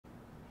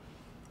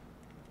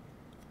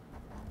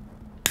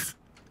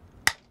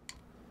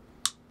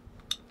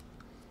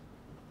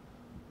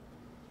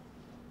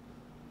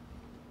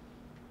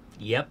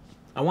Yep.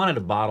 I wanted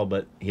a bottle,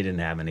 but he didn't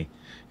have any.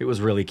 It was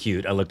really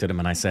cute. I looked at him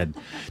and I said,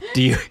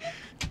 do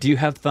you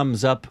have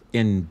thumbs up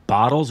in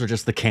bottles or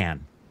just the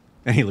can?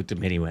 And he looked at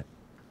me and he went,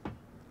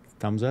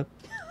 thumbs up?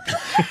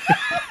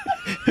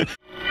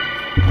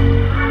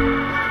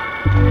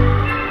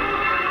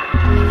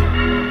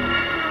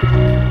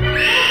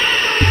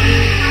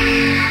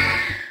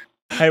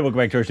 Hey, welcome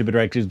back to our Stupid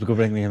Directors.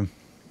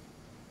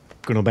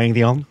 Gonna bang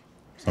the on.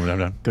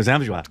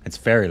 It's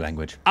fairy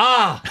language.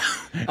 Ah!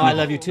 Oh, I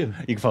love you too.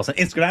 You can follow us on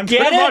Instagram.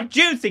 Get it? More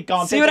juicy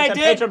content. See what I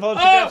did?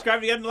 Subscribe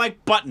to get the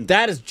like button.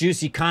 That is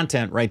juicy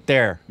content right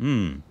there.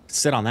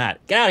 Sit on that.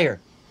 Get out of here.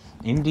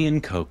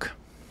 Indian Coke.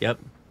 Yep.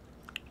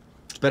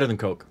 It's better than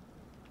Coke.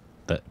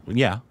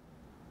 Yeah.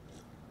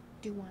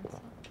 Do you want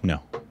some?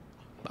 No.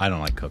 I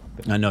don't like Coke.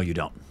 I know you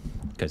don't.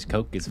 Because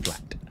Coke is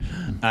flat.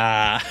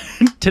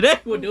 Today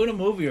we're doing a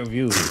movie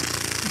review.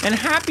 And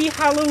happy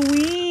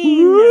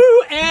Halloween!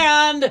 Woo!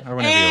 And Or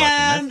whenever you're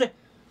watching this.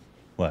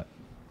 What?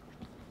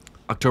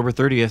 October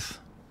 30th,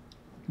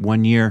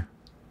 1 year,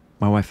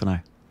 my wife and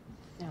I.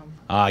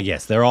 No.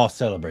 Yes, they're all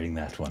celebrating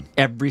that one.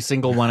 Every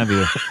single one of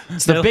you.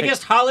 It's the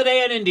biggest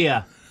holiday in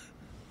India.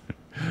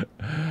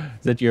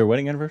 Is that your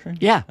wedding anniversary?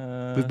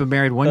 Yeah. We've been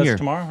married 1 year.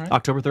 Tomorrow, right?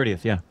 October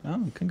 30th, yeah.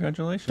 Oh,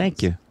 congratulations.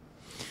 Thank you.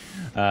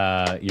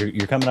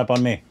 You're coming up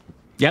on me.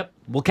 Yep.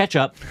 We'll catch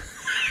up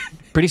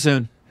pretty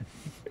soon.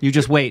 You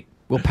just wait.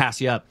 We'll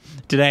pass you up.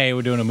 Today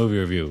we're doing a movie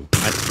review.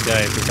 Sorry,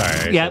 I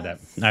said that.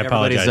 I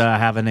apologize. Everybody's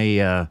having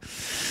a...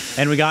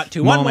 And we got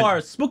to moment. one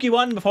more spooky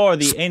one before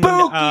the end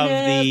of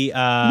the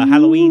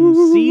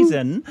Halloween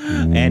season.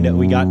 And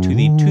we got to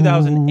the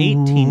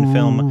 2018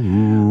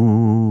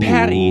 film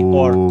Pari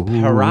or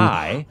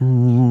Pari.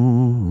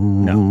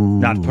 No,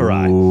 not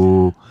Pari.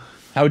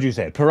 How would you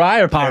say it?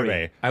 Pari or Pari?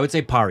 Pari. I would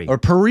say Pari. Or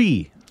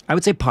Pari. I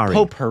would say Pari.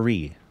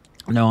 Potpourri.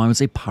 No, I would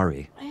say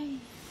Pari.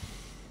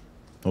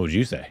 What would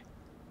you say?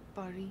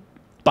 Buddy.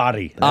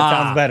 Body. That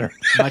sounds better.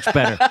 Much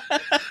better.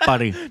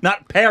 Pari.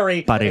 Not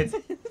Perry. Buddy. It's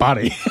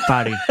body.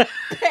 Pari.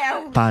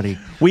 Pari.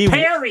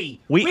 Perry!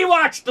 We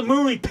watched the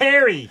movie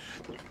Perry!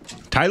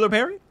 Tyler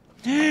Perry?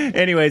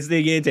 Anyways,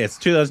 it's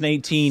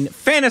 2018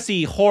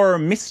 fantasy horror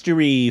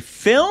mystery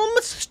film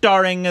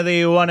starring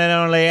the one and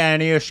only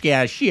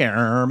Anushka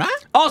Sharma.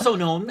 Also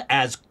known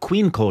as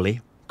Queen Kohli.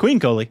 Queen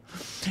Kohli.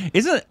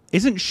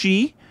 Isn't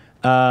she,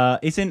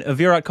 isn't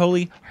Virat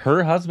Kohli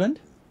her husband?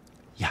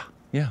 Yeah,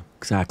 Yeah.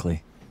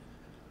 exactly.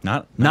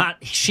 Not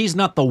She's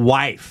not the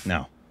wife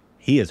no.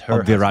 He is her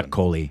of Virat husband.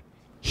 Kohli.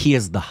 He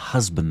is the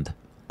husband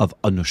of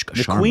Anushka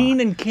The Sharma. queen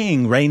and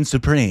king reign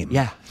supreme.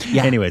 Yeah.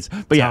 Yeah. Anyways,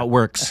 but That's yeah, how it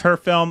works. Her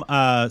film,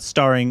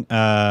 starring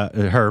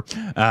her,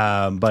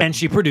 but And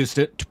she produced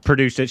it.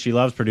 produced it. She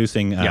loves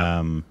producing.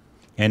 Yeah.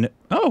 And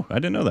oh, I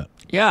didn't know that.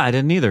 Yeah, I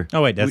didn't either.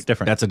 Oh wait, that's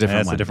different. That's a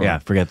different one. Yeah,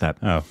 forget that.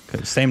 Oh,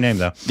 okay. Same name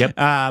though. Yep.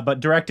 But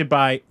directed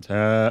by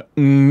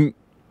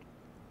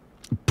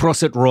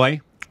Prosit Roy.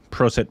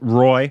 Prosit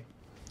Roy.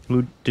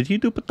 Who did he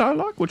do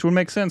Patalok? Which would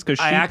make sense because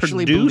she I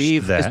actually produced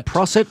believe that. is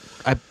Prosit.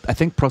 I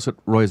think Prosit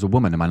Roy is a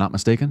woman. Am I not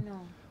mistaken?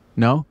 No.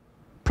 No?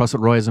 Prosit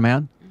Roy is a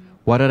man?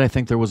 Why did I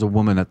think there was a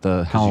woman at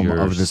the helm You're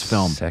of this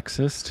film?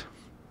 Sexist.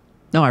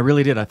 No, I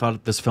really did. I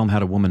thought this film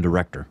had a woman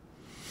director.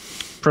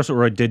 Prosit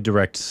Roy did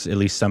direct at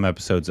least some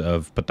episodes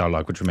of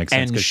Patalok, which would make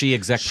sense. And 'cause she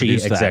exec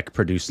produced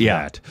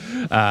that.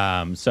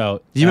 that.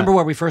 So Do you remember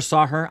where we first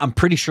saw her? I'm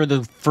pretty sure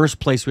the first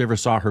place we ever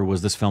saw her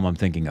was this film I'm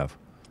thinking of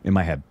in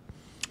my head.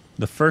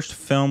 the first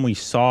film we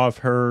saw of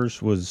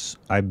hers was,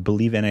 I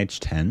believe,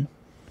 NH10.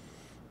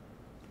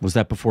 Was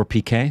that before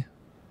PK?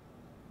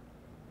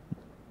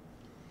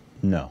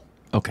 No.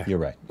 Okay. You're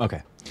right.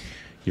 Okay.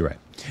 You're right.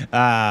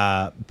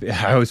 I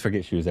always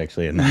forget she was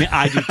actually in that.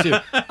 I do too.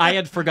 I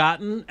had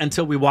forgotten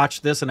until we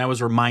watched this, and I was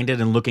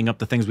reminded and looking up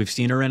the things we've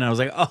seen her in, and I was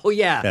like, "Oh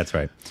yeah, That's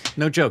right.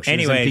 no joke." She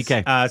Anyways, was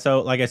in PK.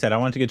 So like I said, I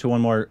wanted to get to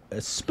one more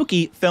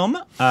spooky film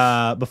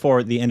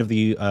before the end of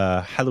the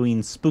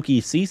Halloween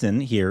spooky season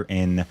here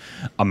in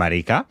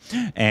America.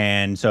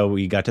 And so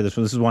we got to this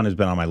one. This is one that's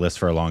been on my list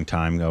for a long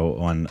time.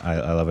 One I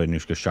love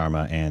Anushka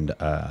Sharma, and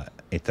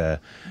it's a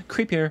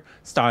creepier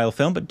style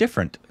film, but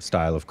different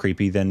style of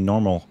creepy than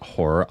normal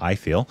horror, I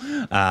feel.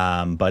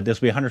 But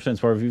this will be 100%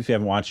 spoiler review if you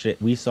haven't watched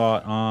it. We saw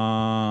it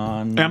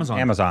on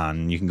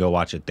Amazon. You can go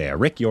watch it there.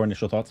 Rick, your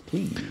initial thoughts,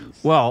 please.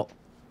 Well,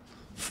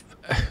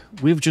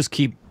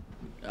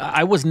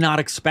 I was not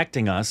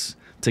expecting us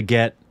to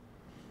get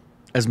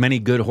as many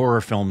good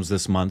horror films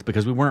this month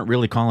because we weren't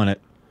really calling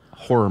it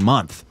horror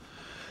month.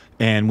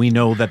 And we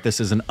know that this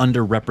is an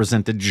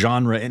underrepresented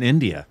genre in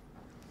India.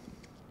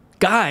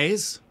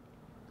 Guys,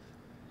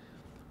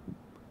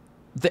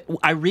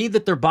 I read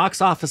that they're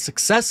box office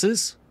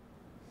successes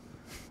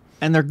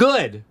and they're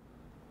good.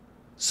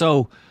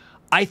 So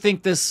I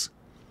think this,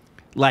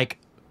 like,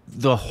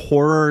 the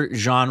horror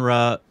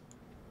genre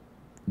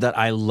that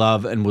I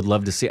love and would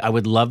love to see, I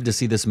would love to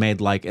see this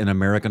made like an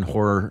American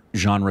horror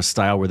genre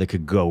style where they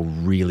could go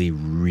really,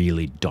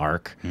 really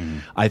dark.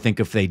 I think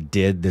if they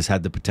did, this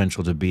had the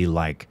potential to be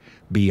like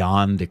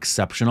beyond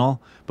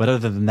exceptional. But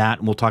other than that,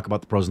 and we'll talk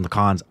about the pros and the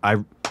cons,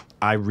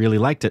 I really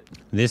liked it.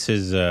 This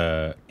is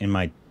in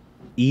my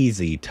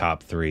easy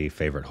top 3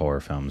 favorite horror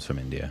films from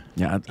India.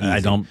 Yeah, I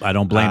don't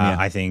blame you.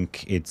 I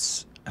think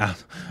it's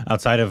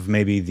outside of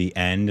maybe the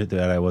end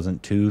that I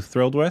wasn't too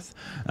thrilled with,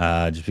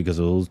 just because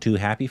it was a little too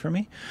happy for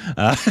me.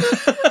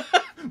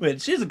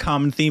 Which is a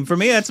common theme for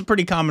me. That's a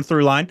pretty common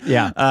through line.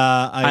 Yeah.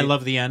 I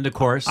love the end, of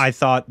course. I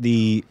thought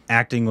the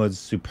acting was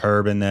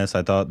superb in this.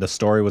 I thought the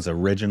story was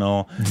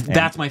original.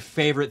 That's my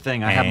favorite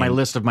thing. I have my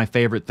list of my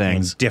favorite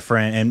things. And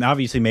different. And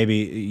obviously, maybe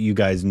you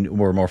guys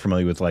were more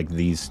familiar with like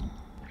these,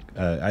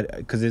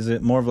 because is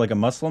it more of like a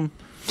Muslim?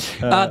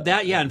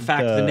 In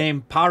fact, the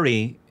name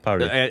Pari.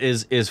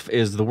 Is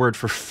the word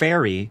for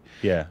fairy.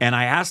 Yeah. And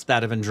I asked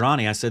that of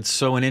Indrani. I said,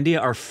 so in India,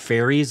 are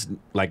fairies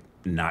like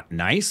not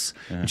nice?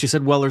 Yeah. And she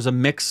said, well, there's a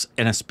mix,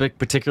 and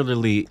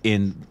particularly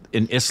in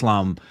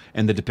Islam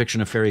and the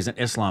depiction of fairies in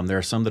Islam, there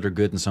are some that are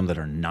good and some that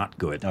are not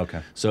good.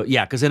 Okay. So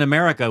yeah, because in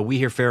America, we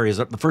hear fairies.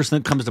 The first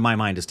thing that comes to my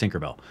mind is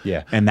Tinkerbell.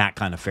 Yeah. And that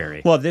kind of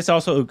fairy. Well, this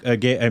also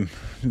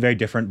very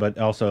different, but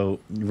also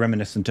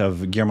reminiscent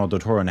of Guillermo del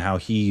Toro and how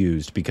he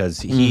used, because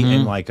he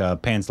in like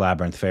Pan's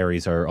Labyrinth,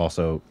 fairies are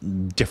also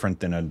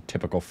different than a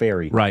typical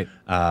fairy. Right.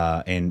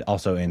 And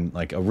also in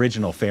like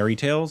original fairy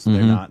tales,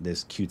 they're not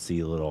this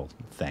cutesy little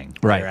thing.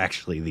 Right. They're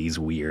actually these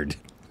weird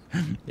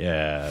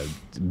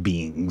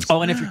beings.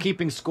 Oh, and if you're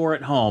keeping score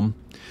at home,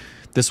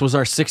 this was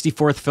our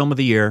 64th film of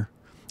the year,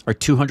 our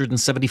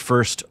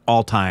 271st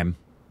all time,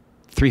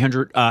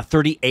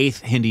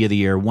 38th Hindi of the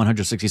year,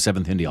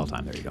 167th Hindi all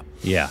time. There you go.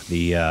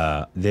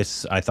 Yeah,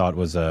 this I thought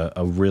was a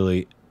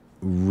really,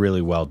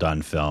 really well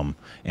done film,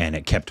 and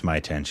it kept my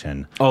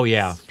attention. Oh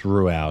yeah,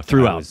 throughout.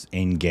 I was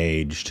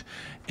engaged.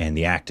 And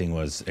the acting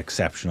was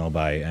exceptional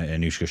by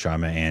Anushka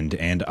Sharma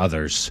and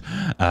others,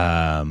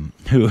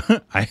 who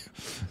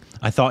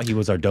I thought he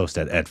was our Dost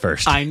at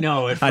first. I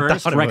know at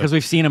first, right? Because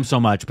we've seen him so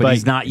much, but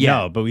he's not yet.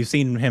 No, but we've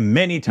seen him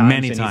many times.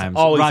 Many times.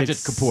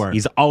 Rajat Kapoor.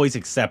 He's always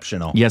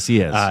exceptional. Yes, he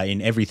is.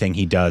 In everything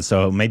he does.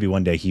 So maybe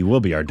one day he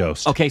will be our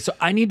Dost. Okay, so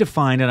I need to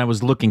find, and I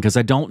was looking because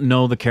I don't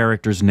know the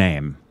character's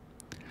name.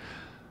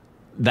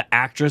 The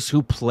actress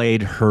who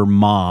played her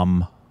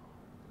mom.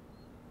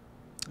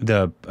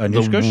 The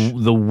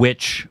Anushka? The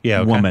witch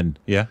woman.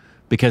 Yeah.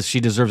 Because she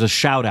deserves a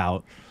shout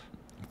out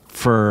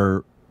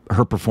for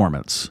her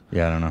performance.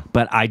 Yeah, I don't know.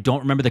 But I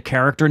don't remember the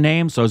character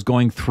name, so I was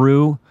going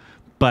through.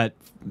 But,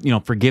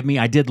 forgive me.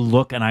 I did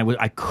look, and I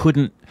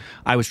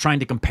was trying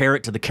to compare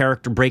it to the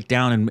character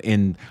breakdown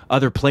in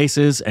other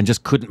places and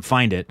just couldn't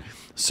find it.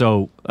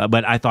 So,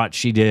 but I thought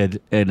she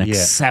did an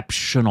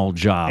exceptional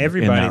job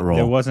in that role.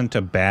 There wasn't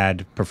a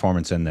bad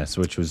performance in this,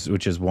 which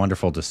is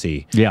wonderful to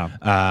see. Yeah.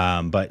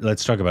 But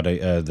let's talk about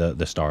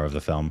the star of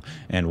the film,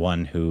 and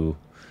one who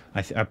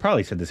I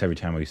probably said this every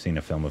time we've seen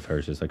a film of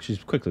hers, is like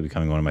she's quickly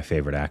becoming one of my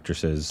favorite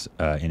actresses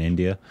in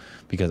India,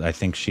 because I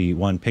think she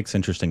picks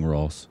interesting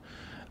roles,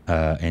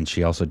 and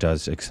she also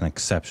does an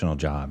exceptional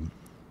job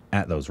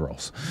at those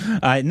roles.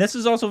 And this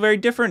is also very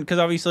different because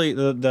obviously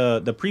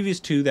the previous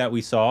two that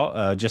we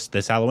saw just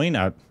this Halloween,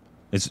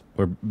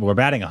 we're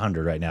batting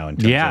 100 right now in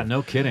terms of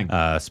no kidding.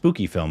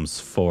 Spooky films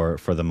for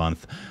the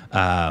month.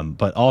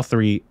 But all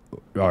three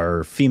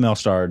are female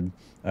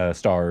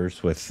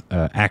stars with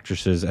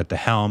actresses at the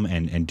helm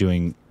and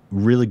doing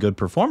really good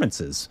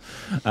performances.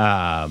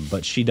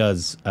 But she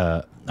does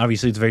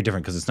obviously it's very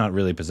different because it's not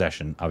really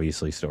possession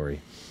obviously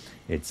story.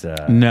 It's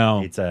a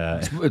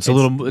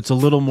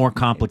little more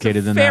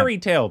complicated than that. Fairy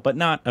tale, but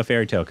not a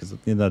fairy tale because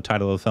the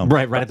title of the film.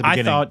 Right at the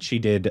beginning. I thought she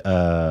did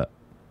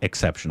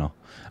exceptional.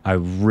 I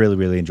really,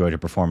 really enjoyed her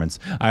performance.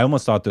 I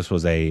almost thought this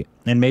was and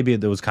maybe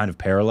there was kind of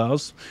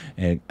parallels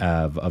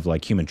of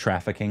like human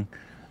trafficking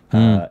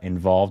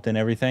involved in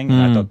everything.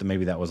 I thought that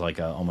maybe that was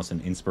like almost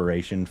an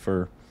inspiration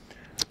for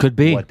could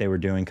be what they were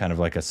doing, kind of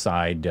like a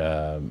side.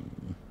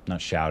 Not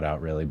shout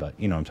out really, but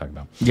you know what I'm talking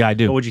about. Yeah, I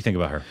do. What would you think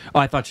about her? Oh,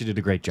 I thought she did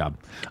a great job.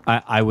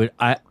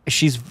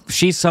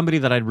 She's somebody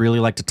that I'd really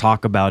like to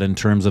talk about in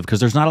terms of,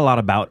 because there's not a lot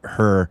about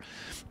her,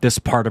 this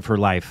part of her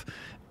life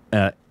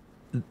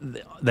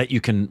that you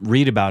can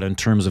read about in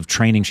terms of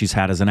training she's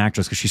had as an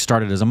actress, because she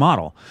started as a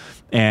model,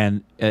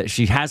 and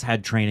she has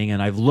had training,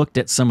 and I've looked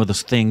at some of the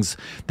things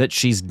that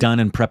she's done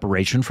in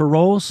preparation for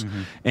roles,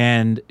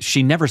 and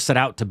she never set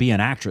out to be an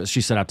actress.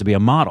 She set out to be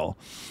a model.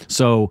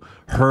 So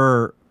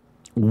her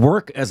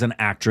work as an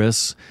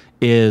actress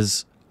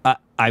is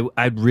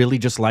I'd really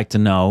just like to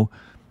know,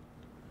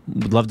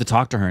 would love to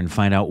talk to her and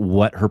find out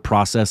what her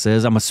process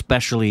is. I'm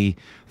especially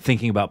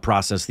thinking about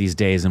process these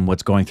days and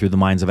what's going through the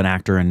minds of an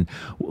actor and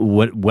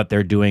what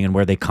they're doing and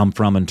where they come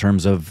from in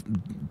terms of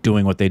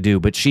doing what they do.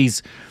 But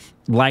she's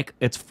like,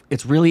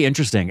 it's really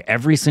interesting.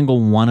 Every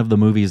single one of the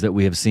movies that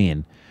we have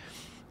seen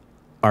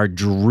are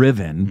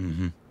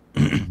driven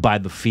by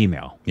the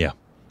female. Yeah.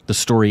 The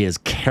story is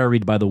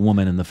carried by the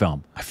woman in the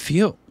film. I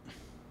feel...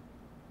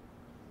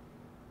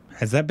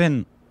 Has that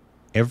been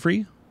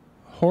every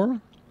horror?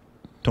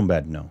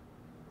 Tumbad, no.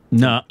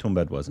 No.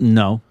 Tumbad wasn't.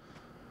 No.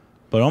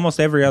 But almost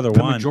every other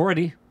The one.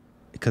 majority.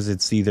 Because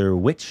it's either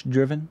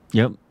witch-driven,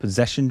 Yep.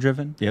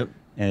 possession-driven. Yep.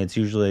 And it's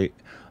usually...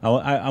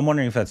 I'm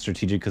wondering if that's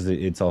strategic because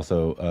it's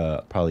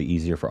also probably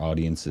easier for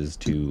audiences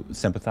to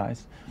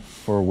sympathize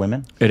for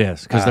women. It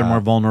is, because they're more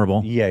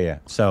vulnerable. Yeah, yeah.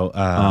 So,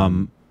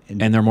 and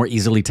they're more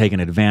easily taken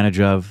advantage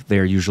of.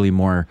 They're usually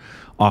more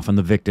often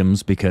the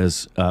victims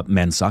because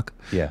men suck.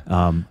 Yeah.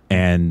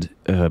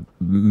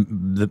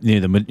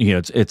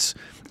 It's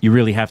you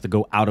really have to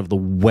go out of the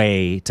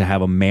way to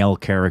have a male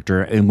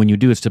character, and when you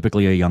do, it's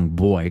typically a young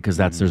boy because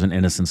there's an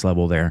innocence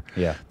level there.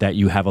 Yeah. That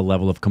you have a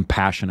level of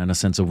compassion and a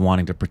sense of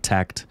wanting to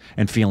protect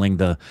and feeling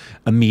the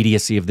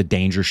immediacy of the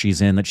danger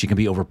she's in, that she can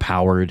be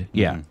overpowered.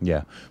 Yeah.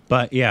 Yeah.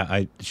 But yeah,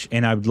 I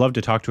would love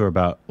to talk to her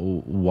about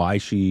why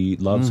she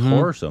loves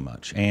horror so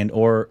much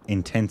or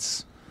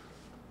intense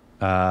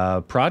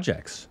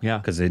projects. Yeah.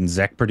 Because in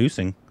exec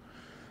producing,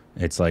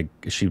 it's like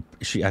she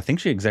I think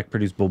she exec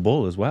produced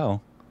Bulbul as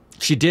well.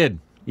 She did.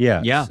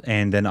 Yeah. Yeah.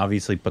 And then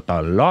obviously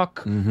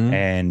Patalok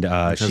and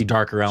she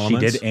darker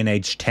elements. She did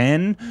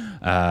NH10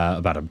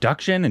 about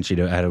abduction, and she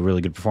had a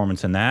really good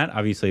performance in that.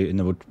 Obviously,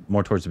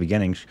 more towards the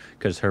beginning,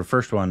 because her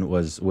first one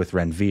was with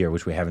Ranveer,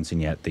 which we haven't seen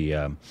yet.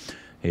 The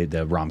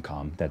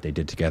rom-com that they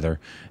did together,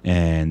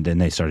 and then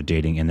they started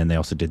dating, and then they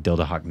also did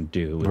Dilda Hawk and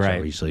Do, which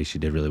obviously she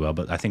did really well.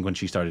 But I think when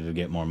she started to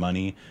get more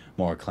money,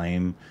 more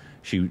acclaim,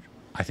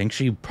 I think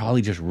she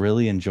probably just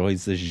really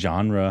enjoys this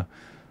genre.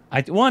 I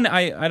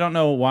don't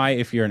know why,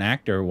 if you're an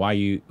actor, why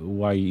you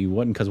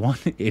wouldn't, because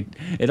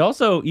it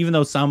also, even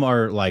though some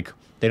are like,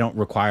 they don't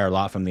require a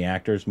lot from the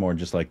actors, more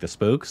just like the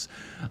spooks,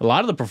 a lot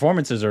of the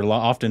performances are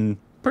often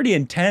pretty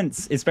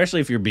intense,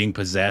 especially if you're being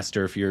possessed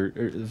or if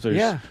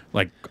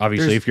like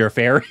obviously if you're a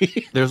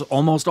fairy. There's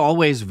almost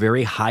always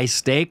very high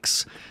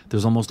stakes.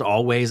 There's almost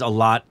always a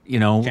lot,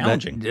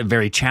 challenging.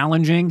 Very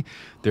challenging.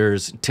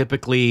 There's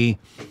typically,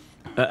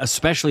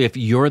 especially if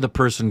you're the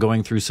person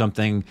going through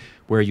something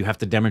where you have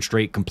to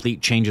demonstrate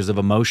complete changes of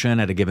emotion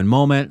at a given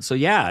moment. So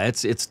yeah,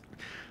 it's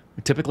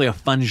typically a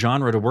fun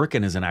genre to work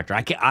in as an actor.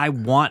 I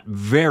want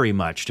very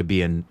much to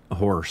be in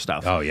horror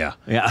stuff. Oh yeah,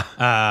 yeah.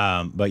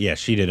 But yeah,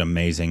 she did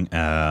amazing.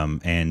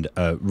 And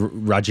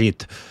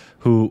Rajit,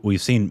 who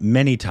we've seen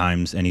many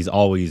times, and he's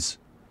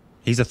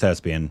a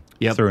thespian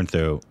through and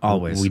through.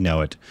 Always. We know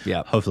it.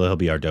 Yeah. Hopefully he'll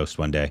be our dose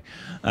one day.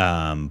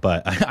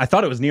 But I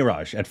thought it was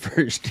Neeraj at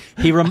first.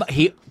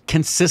 He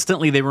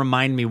consistently, they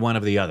remind me one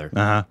of the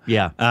other.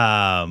 Yeah.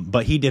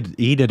 But he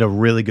did a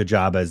really good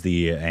job as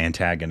the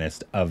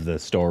antagonist of the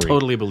story.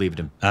 Totally believed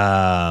him.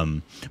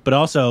 But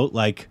also,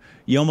 like,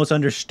 you almost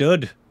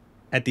understood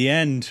at the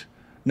end,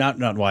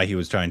 not why he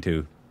was trying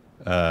to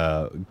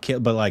kill,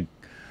 but like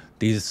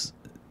these.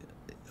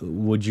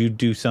 Would you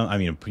do some? I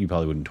mean, you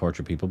probably wouldn't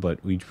torture people,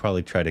 but would you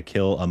probably try to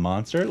kill a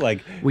monster?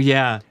 Like, well,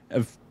 yeah.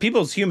 If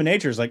people's human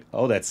nature is like,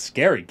 oh, that's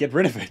scary. Get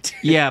rid of it.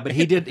 Yeah, but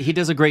he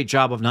does a great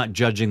job of not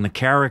judging the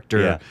character.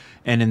 Yeah.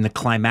 And in the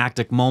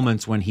climactic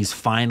moments when he's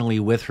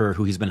finally with her,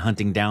 who he's been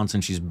hunting down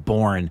since she's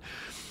born,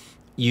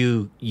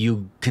 you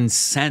can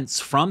sense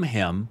from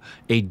him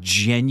a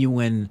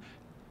genuine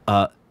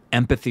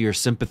empathy or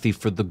sympathy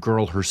for the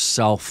girl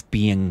herself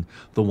being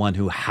the one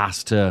who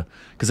has to,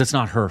 because it's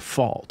not her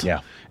fault. Yeah.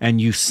 And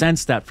you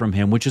sense that from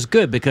him, which is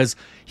good because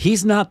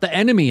he's not the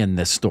enemy in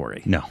this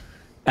story. No.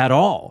 At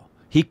all.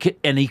 He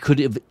could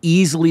have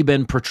easily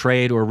been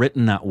portrayed or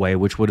written that way,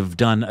 which would have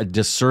done a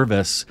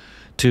disservice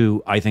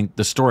to, I think,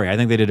 the story. I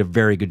think they did a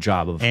very good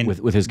job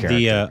with his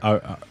character.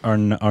 The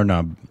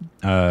Arnab,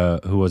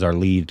 who was our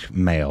lead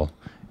male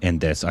in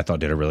this, I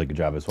thought did a really good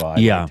job as well. I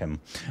liked him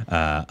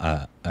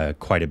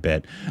quite a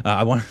bit.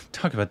 I want to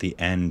talk about the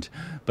end,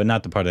 but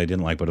not the part I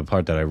didn't like, but the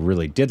part that I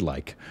really did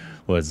like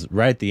was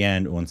right at the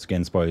end. Once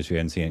again, spoilers, if you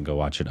haven't seen it, go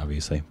watch it,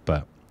 obviously.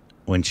 But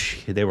when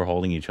they were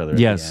holding each other at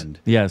the end.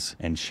 Yes.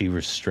 And she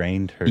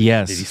restrained her.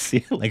 Yes. Did you see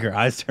it? Like her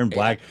eyes turned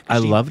black. I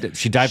loved it.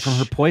 She died from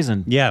her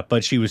poison. Yeah,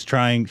 but she was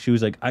trying. She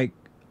was like, I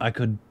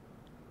could.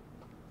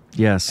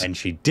 Yes. And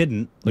she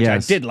didn't, which I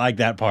did like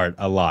that part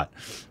a lot.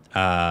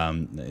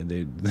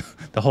 The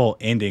whole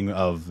ending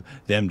of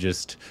them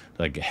just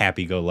like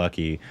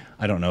happy-go-lucky.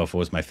 I don't know if it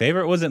was my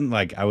favorite. It wasn't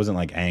like I wasn't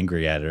like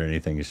angry at it or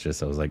anything. It's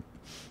just I was like,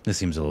 this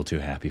seems a little too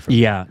happy for me.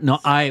 Yeah, no,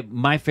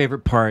 my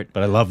favorite part,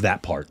 but I love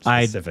that part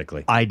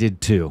specifically. I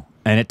did too,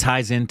 and it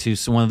ties into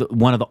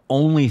one of the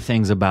only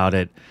things about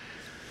it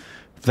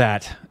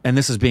that, and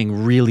this is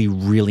being really,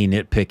 really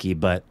nitpicky,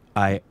 but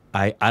I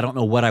don't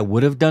know what I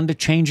would have done to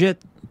change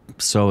it.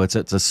 So it's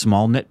a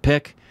small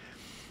nitpick,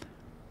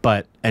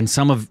 but and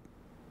some of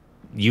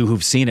you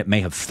who've seen it may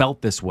have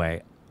felt this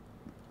way.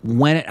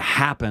 When it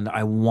happened,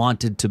 I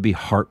wanted to be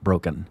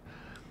heartbroken.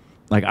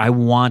 Like I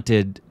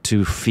wanted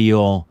to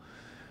feel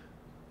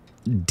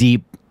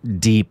deep,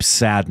 deep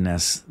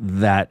sadness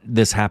that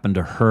this happened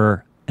to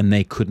her and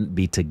they couldn't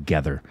be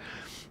together.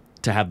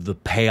 To have the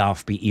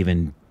payoff be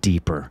even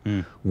deeper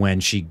when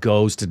she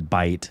goes to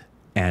bite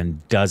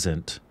and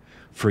doesn't,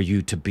 for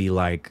you to be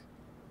like,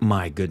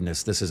 my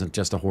goodness, this isn't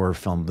just a horror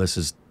film. This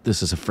is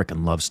a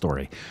freaking love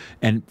story.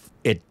 And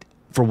it,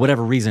 for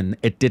whatever reason,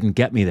 it didn't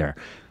get me there.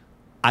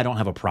 I don't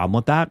have a problem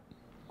with that.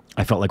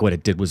 I felt like what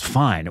it did was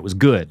fine. It was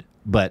good.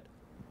 But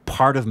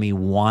part of me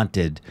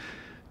wanted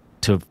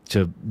to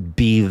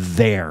be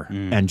there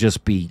and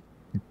just be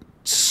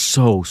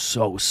so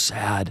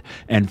sad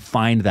and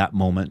find that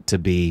moment to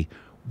be,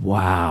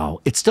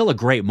 wow. It's still a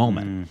great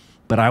moment,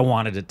 but I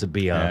wanted it to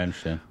be I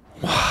understand.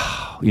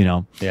 you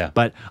know. Yeah.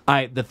 But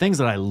the things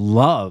that I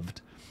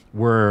loved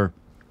were,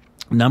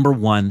 number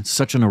one,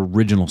 such an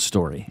original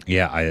story.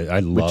 Yeah, I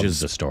love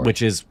the story.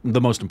 Which is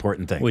the most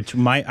important thing.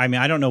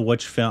 I don't know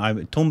which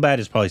film. Tumbad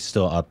is probably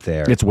still up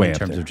there. It's way in up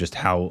terms there. of just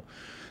how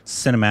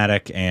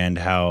cinematic and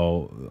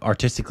how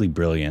artistically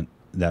brilliant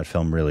that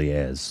film really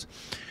is.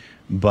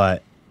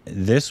 But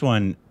this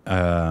one, like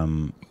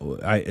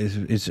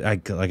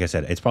I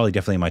said, it's probably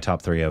definitely in my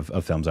top 3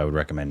 of films I would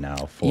recommend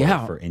now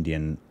for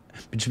Indian.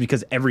 Just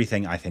because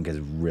everything I think is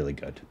really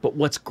good. But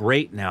what's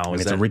great now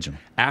is it's that original.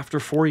 After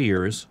 4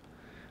 years,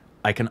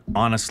 I can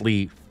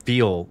honestly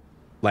feel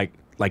like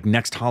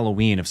next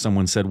Halloween, if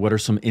someone said, what are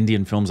some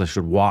Indian films I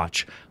should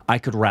watch? I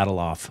could rattle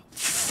off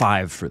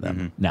 5 for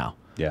them now.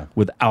 Yeah.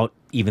 Without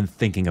even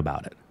thinking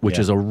about it, which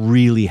Yeah. is a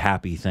really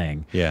happy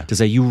thing. Yeah. To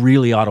say, you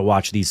really ought to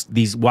watch these.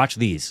 Watch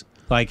these.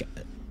 Like,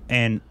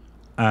 and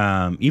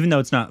even though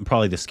it's not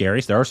probably the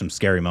scariest, there are some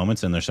scary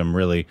moments and there's some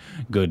really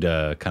good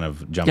kind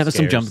of jump Yeah, there's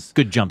scares. some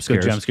good jump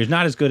scares. Good jump scares.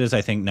 Not as good as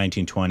I think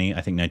 1920.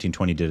 I think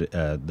 1920 did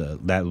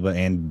that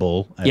and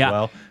Bull as Yeah.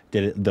 well.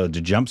 Did it the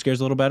jump scares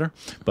a little better,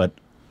 but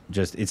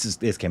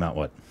this came out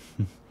what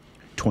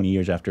 20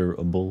 years after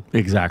a Bull.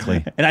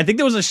 Exactly. And I think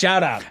there was a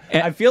shout out.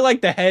 I feel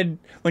like the head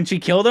when she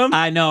killed him.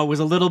 I know, it was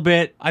a little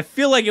bit. I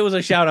feel like it was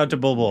a shout out to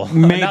Bull.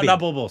 Maybe. not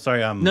Bull. Sorry.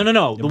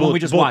 No. The one we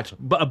just watched.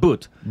 A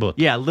boot. Boot.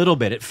 Yeah, a little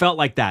bit. It felt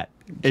like that.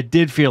 It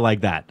did feel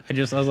like that. I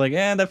was like,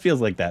 that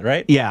feels like that,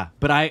 right? Yeah,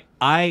 but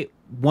I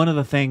one of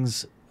the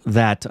things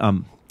that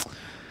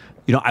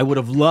I would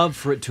have loved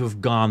for it to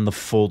have gone the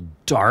full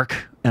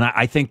dark, and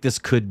I think this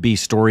could be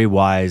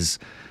story-wise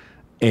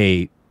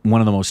one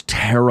of the most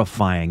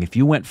terrifying. If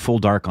you went full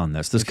dark on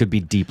this could be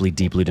deeply,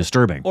 deeply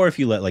disturbing. Or if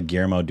you let like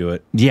Guillermo do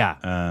it.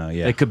 Yeah.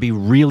 It could be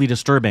really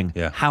disturbing.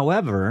 Yeah.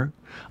 However,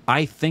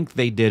 I think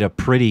they did a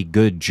pretty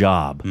good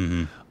job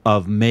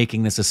of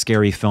making this a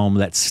scary film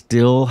that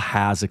still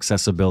has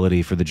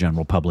accessibility for the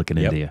general public in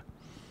India.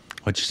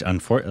 Which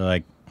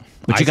unfortunately,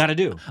 Which you got to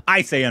do.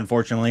 I say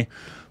unfortunately,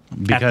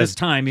 because at this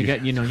time you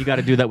got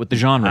to do that with the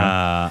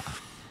genre.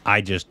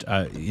 I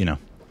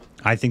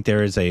think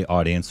there is a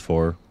audience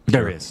for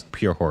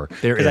pure horror.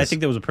 Because I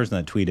think there was a person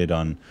that tweeted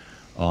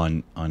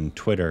on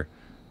Twitter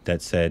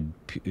that said,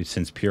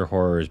 since pure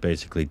horror is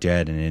basically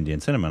dead in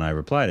Indian cinema, and I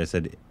replied, I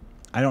said,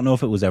 I don't know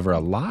if it was ever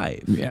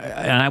alive. Yeah,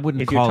 and I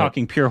wouldn't if call you're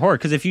talking pure horror,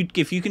 because if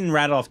you can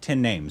rattle off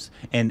 10 names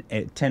and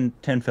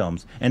 10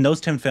 films, and those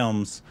 10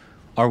 films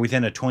are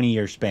within a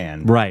 20-year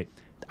span, right?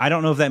 I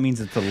don't know if that means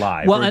it's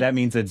alive, or that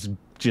means it's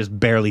just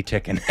barely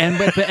ticking. And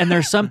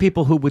there's some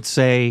people who would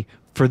say,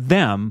 for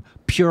them,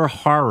 pure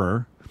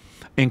horror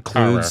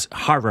includes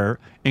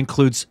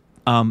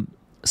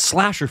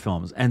slasher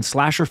films, and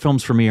slasher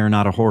films for me are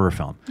not a horror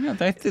film. Yeah,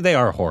 they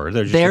are horror.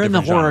 They're in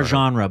the horror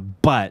genre,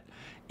 but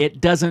it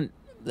doesn't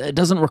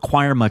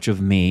require much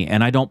of me,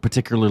 and I don't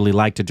particularly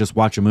like to just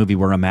watch a movie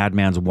where a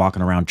madman's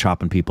walking around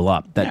chopping people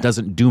up. That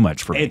doesn't do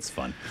much for me. It's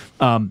fun.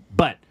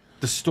 But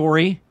the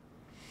story,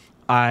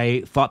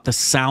 I thought the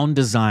sound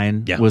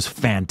design was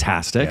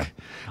fantastic. Yeah.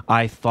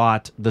 I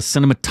thought the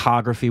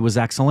cinematography was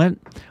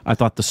excellent. I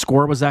thought the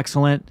score was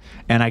excellent.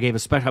 And I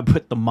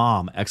put the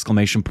mom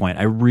exclamation point.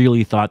 I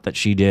really thought that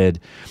she did,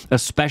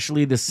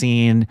 especially the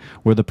scene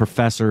where the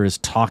professor is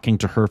talking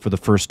to her for the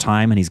first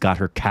time and he's got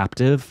her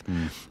captive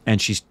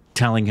and she's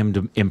telling him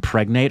to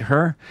impregnate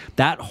her.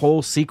 That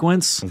whole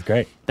sequence was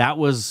great. That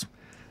was,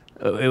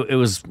 it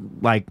was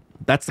like,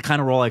 that's the kind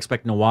of role I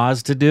expect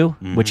Nawaz to do,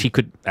 which he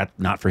could,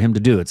 not for him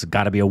to do. It's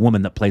got to be a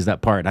woman that plays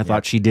that part. I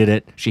thought she did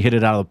it. She hit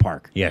it out of the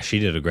park. Yeah, she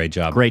did a great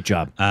job. Great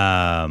job.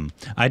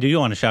 I do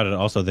want to shout out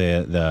also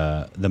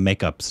the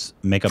makeup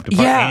department.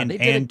 Yeah, they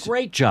did a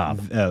great job.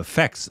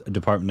 Effects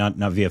department,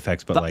 not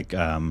VFX, but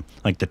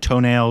like the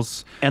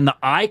toenails and the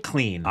eye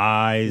clean.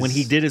 Eyes. When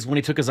he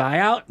took his eye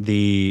out.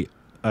 The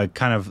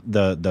kind of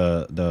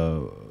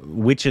the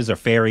witches or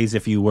fairies,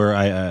 if you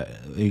were,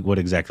 what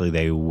exactly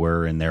they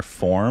were in their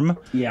form.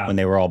 Yeah. When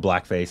they were all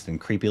black-faced and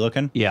creepy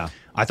looking. Yeah.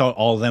 I thought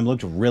all of them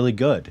looked really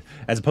good,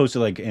 as opposed to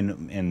like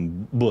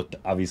in But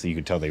obviously you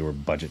could tell they were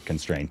budget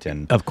constraint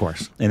and of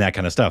course and that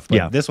kind of stuff. But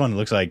yeah. This one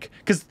looks like,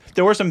 because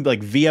there were some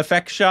like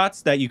VFX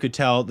shots that you could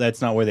tell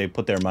that's not where they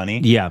put their money.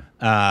 Yeah.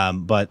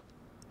 But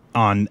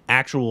on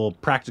actual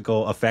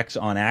practical effects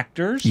on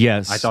actors,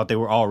 yes, I thought they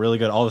were all really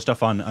good. All the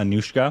stuff on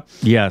Anushka,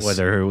 yes,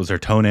 whether it was her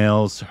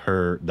toenails,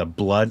 the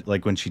blood,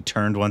 like when she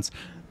turned once,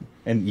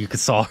 and you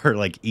saw her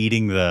like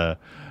eating the,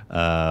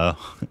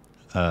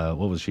 what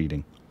was she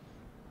eating?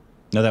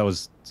 No, that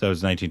was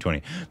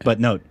 1920. But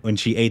no, when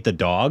she ate the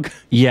dog,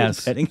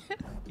 yes, petting it.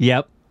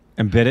 Yep,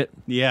 and bit it.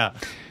 Yeah.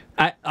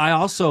 I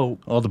also,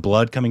 all the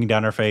blood coming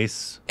down her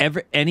face.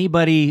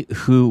 Anybody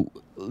who,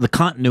 the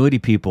continuity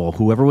people,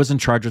 whoever was in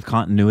charge of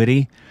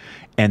continuity,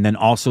 and then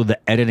also the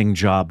editing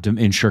job to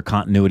ensure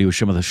continuity with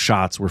some of the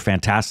shots were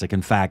fantastic.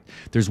 In fact,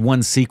 there's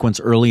one sequence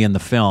early in the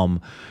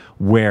film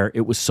where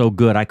it was so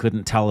good I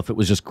couldn't tell if it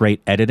was just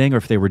great editing or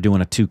if they were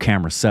doing a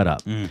 2-camera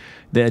setup. And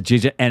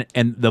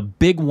the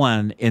big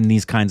one in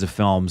these kinds of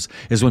films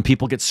is when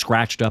people get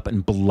scratched up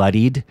and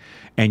bloodied,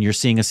 and you're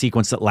seeing a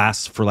sequence that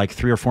lasts for like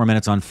 3 or 4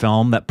 minutes on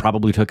film that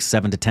probably took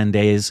 7 to 10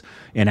 days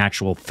in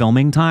actual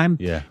filming time.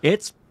 Yeah.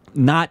 It's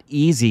not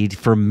easy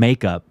for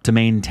makeup to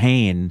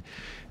maintain.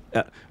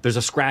 There's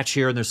a scratch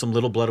here, and there's some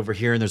little blood over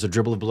here, and there's a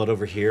dribble of blood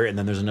over here, and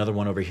then there's another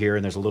one over here,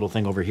 and there's a little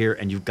thing over here,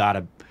 and you've got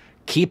to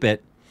keep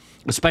it,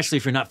 especially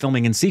if you're not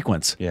filming in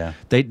sequence. Yeah.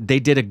 They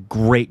did a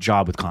great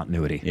job with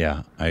continuity.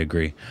 Yeah, I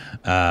agree.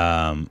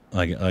 Like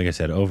I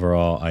said,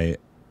 overall, I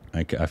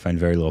find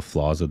very little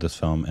flaws with this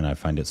film, and I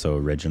find it so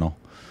original.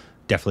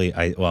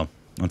 Definitely,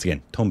 once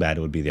again, Tone Bad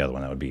would be the other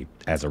one that would be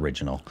as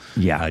original.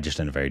 Yeah. Just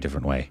in a very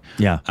different way.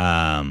 Yeah.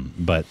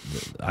 But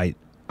I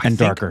And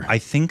darker. I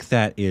think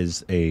that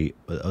is the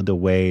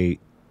way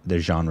the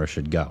genre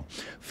should go.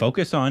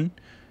 Focus on,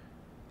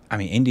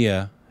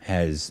 India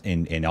has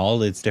in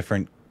all its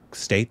different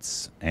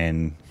states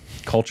and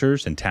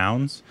cultures and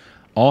towns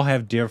all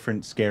have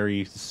different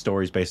scary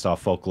stories based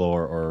off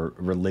folklore or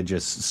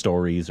religious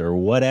stories or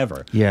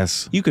whatever.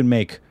 Yes. You can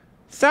make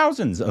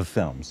thousands of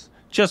films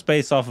just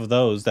based off of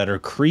those that are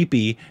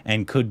creepy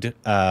and could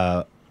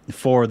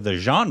for the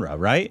genre,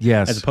 right?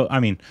 Yes. As opposed,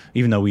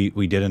 even though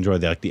we did enjoy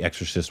the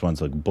Exorcist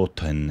ones like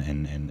Bot and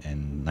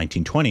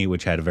 1920,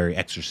 which had a very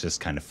Exorcist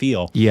kind of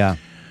feel. Yeah.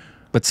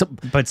 But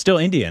still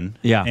Indian.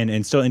 Yeah.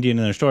 And still Indian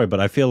in their story. But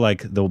I feel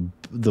like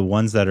the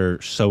ones that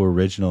are so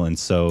original and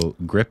so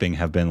gripping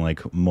have been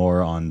like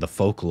more on the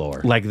folklore.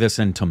 Like this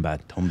in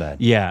Tumbad. Tumbad.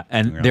 Yeah,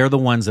 and they're the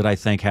ones that I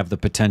think have the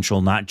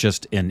potential not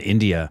just in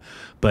India,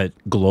 but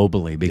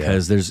globally,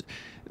 because there's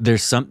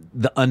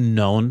the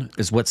unknown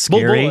is what's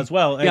scary. Bulbul as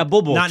well. Yeah,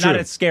 Bulbul. Not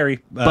as scary,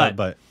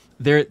 but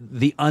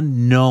the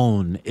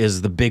unknown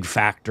is the big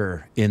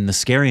factor in the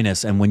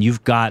scariness. And when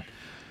you've got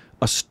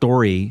a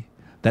story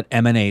that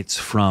emanates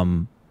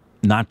from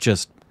not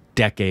just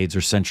decades or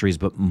centuries,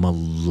 but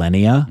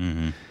millennia,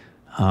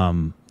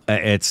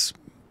 that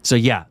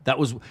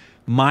was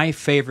my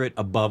favorite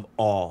above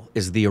all,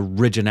 is the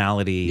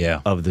originality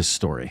of this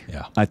story.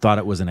 Yeah. I thought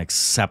it was an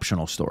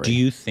exceptional story. Do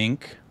you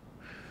think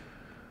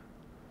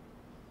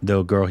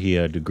the girl he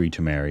had agreed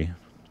to marry,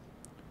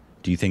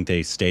 do you think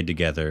they stayed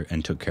together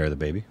and took care of the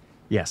baby?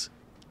 Yes.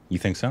 You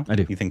think so? I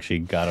do. You think she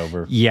got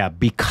over? Yeah,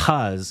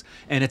 because,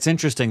 and it's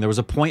interesting, there was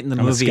a point in the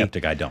I'm movie. a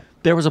skeptic, I don't.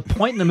 There was a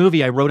point in the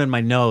movie I wrote in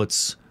my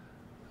notes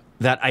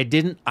that I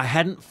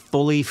hadn't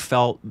fully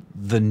felt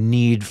the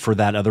need for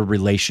that other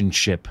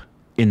relationship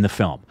in the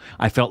film.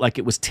 I felt like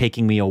it was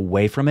taking me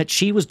away from it.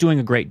 She was doing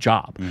a great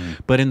job.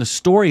 But in the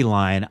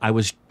storyline, I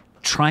was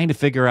trying to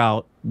figure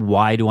out,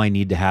 why do I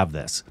need to have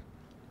this?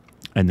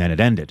 And then it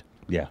ended.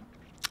 Yeah.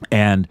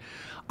 And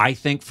I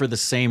think for the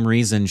same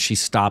reason she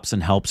stops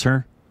and helps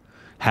her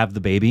have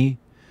the baby,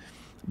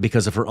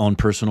 because of her own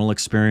personal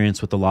experience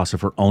with the loss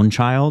of her own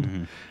child.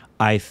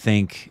 I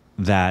think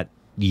that,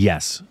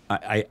 yes,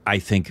 I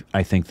think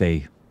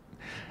they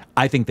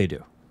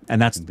do.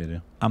 And that's, they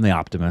do. I'm the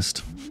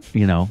optimist,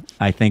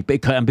 I think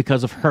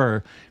because of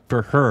her,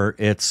 for her,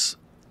 it's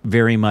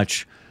very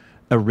much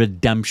a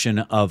redemption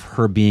of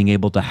her being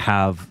able to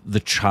have the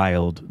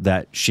child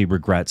that she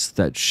regrets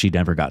that she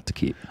never got to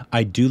keep.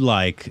 I do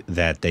like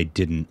that they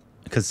didn't,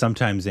 because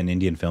sometimes in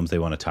Indian films they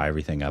want to tie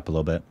everything up a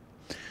little bit.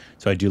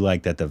 So I do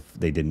like that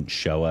they didn't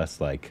show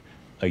us like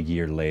a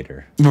year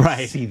later.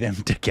 Right. See them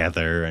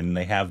together and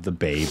they have the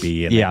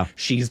baby and then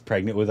she's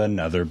pregnant with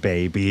another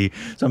baby.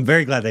 So I'm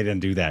very glad they didn't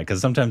do that, because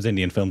sometimes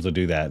Indian films will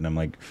do that and I'm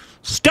like,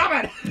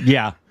 stop it!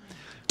 Yeah.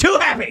 Too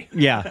happy!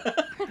 Yeah.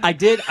 I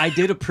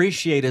did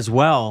appreciate as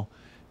well,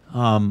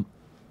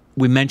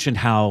 we mentioned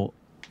how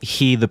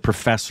the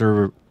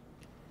professor,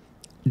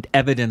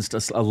 evidenced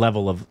a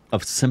level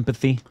of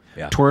sympathy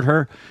toward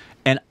her.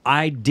 And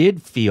I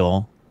did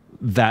feel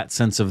that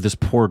sense of this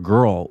poor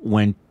girl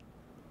when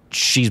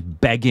she's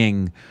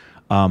begging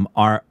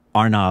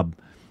Arnab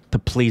to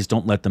please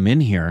don't let them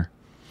in here,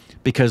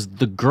 because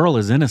the girl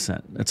is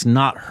innocent. It's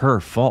not her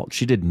fault.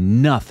 She did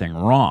nothing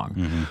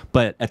wrong.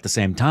 But at the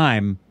same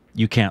time,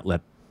 you can't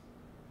let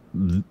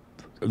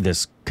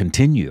this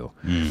continue.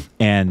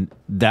 And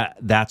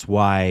that's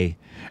why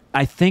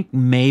I think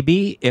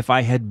maybe if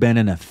I had been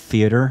in a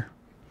theater,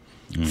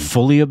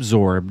 fully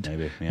absorbed,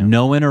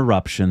 no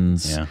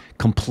interruptions,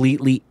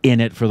 completely in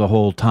it for the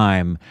whole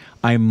time,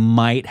 I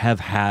might have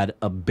had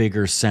a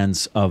bigger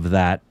sense of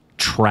that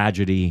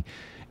tragedy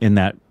in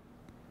that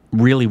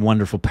really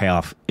wonderful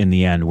payoff in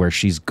the end, where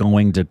she's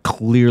going to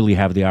clearly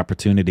have the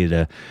opportunity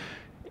to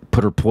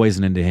put her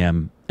poison into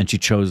him, and she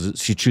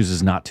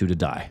chooses not to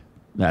die.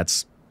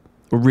 That's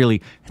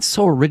really, it's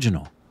so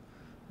original,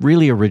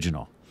 really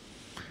original.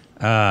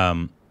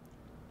 I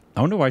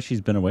wonder why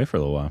she's been away for a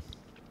little while.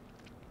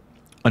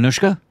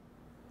 Anushka?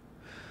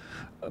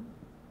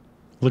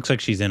 Looks like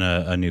she's in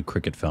a new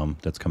cricket film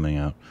that's coming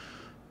out.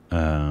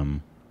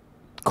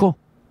 Cool.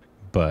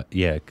 But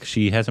yeah,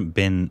 she hasn't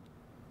been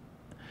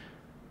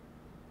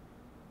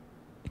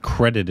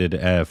credited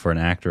for an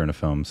actor in a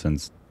film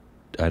since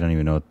I don't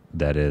even know what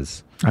that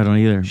is. I don't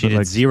either. She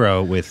did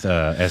Zero with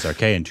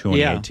SRK in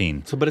 2018.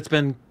 Yeah. So, but it's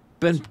been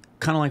kind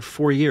of like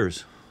 4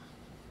 years.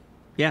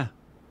 Yeah.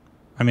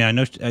 I mean, I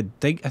know. I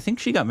think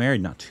she got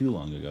married not too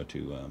long ago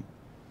to.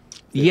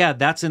 Yeah,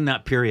 that's in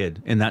that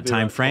period, in that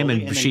time frame,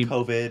 and she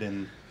COVID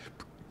and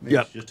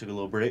Yep. she just took a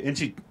little break, and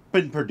she's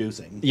been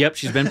producing. Yep,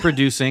 she's been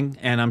producing,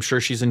 and I'm sure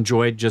she's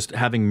enjoyed just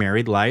having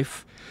married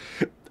life.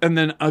 And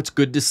then it's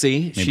good to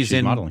see she's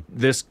in modeling.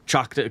 This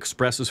Chocolate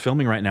Express is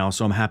filming right now,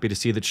 so I'm happy to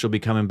see that she'll be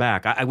coming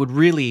back. I would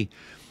really,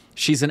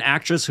 she's an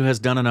actress who has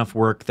done enough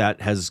work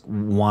that has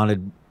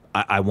wanted.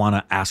 I want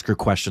to ask her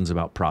questions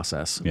about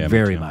process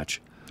very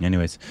much.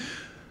 Anyways,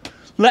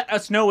 let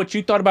us know what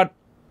you thought about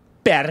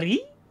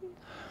Pari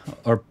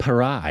or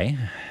Pari,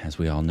 as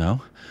we all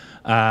know.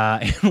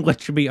 And what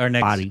should be our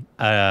next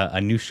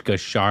Anushka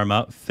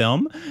Sharma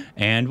film,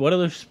 and what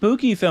other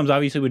spooky films?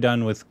 Obviously, we're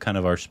done with kind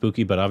of our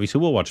spooky, but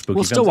obviously we'll watch spooky.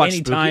 We'll films still watch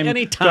anytime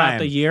throughout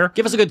the year.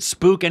 Give us a good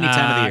spook any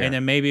time of the year, and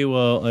then maybe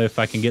we'll, if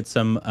I can get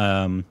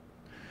some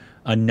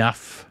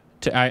enough.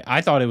 I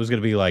thought it was going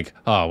to be like,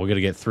 oh, we're going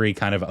to get 3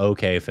 kind of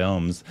okay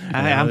films.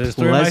 I'm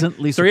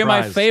pleasantly surprised. 3 of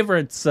my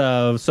favorites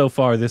so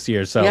far this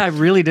year. So yeah, I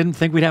really didn't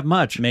think we'd have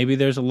much. Maybe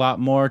there's a lot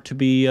more to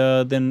be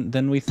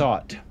than we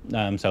thought.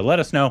 So let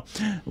us know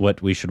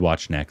what we should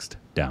watch next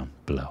down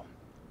below.